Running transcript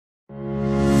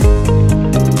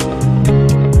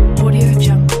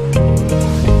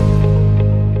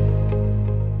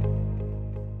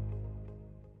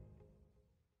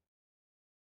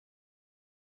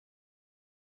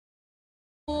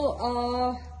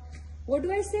what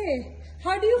do I say?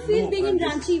 How do you feel being in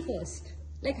Ranchi first?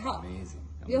 Like how? Amazing.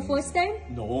 Your first time?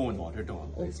 No, not at all.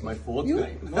 Okay. It's my fourth You?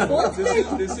 time.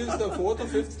 This is the fourth or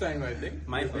fifth time, I think.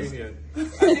 My you've been first. here. I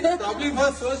think probably for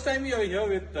the first time you're here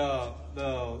with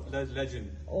the legend.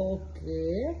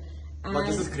 Okay. But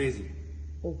this is crazy.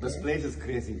 Okay. This place is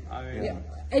crazy. I mean, Yeah.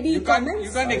 Any comments?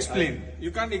 You can't explain.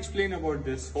 You can't explain about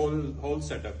this whole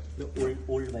setup. The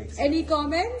old nights. Any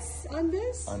comments on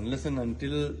this? Unless and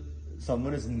until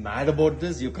someone is mad about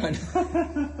this, you can't.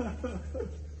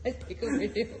 I'll take a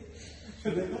video.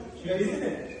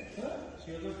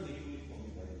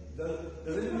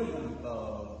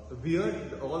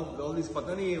 Weird, all these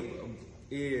पता नहीं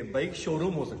ये bike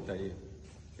showroom हो सकता है ये.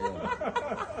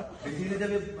 इसीलिए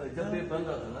जब ये बन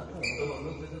रहा था ना तो हम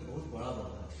लोग से बहुत बड़ा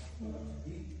बना.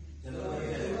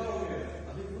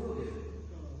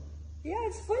 Yeah,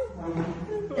 it's full.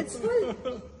 It's full.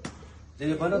 जब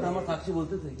ये बन रहा था हमारे साक्षी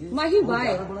बोलते थे कि Mahi, why?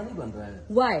 ज़्यादा बड़ा नहीं बन रहा है.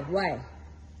 Why? Why?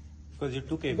 Because you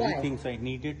took everything, so I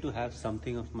needed to have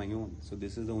something of my own. So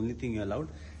this is the only thing you allowed.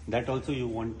 That also you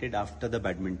wanted after the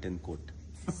badminton court.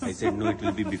 I said no, it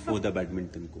will be before the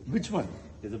badminton court. Which one?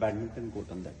 There's a badminton court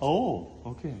on that. Oh,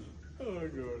 okay. Oh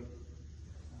god.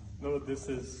 No, this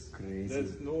is Crazy.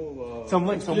 There's no.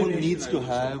 Someone explanation, needs I to would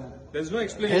say. have There's no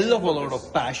explanation. hell of a for lot this.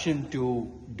 of passion to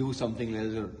do something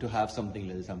else or to have something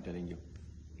else. I'm telling you.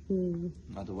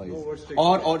 Otherwise, No words to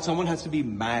or someone has to be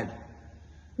mad.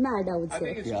 Mad, I would I say.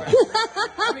 think it's Yeah. passion.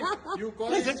 I mean, you call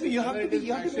Like, it. that's me. You have to whether be it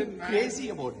is passion, crazy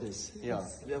about this. Yeah.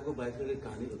 ये आपको bike का एक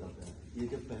कहानी बताते हैं. ये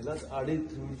जब पहला आड़ी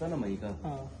था ना मई का,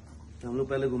 तो हम लोग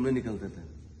पहले घूमने निकलते थे.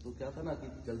 तो क्या था ना कि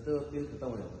चलते वक्त तेल खत्म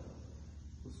हो जाता था.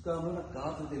 उसका हम लोग ना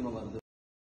कार से तेल मंगाते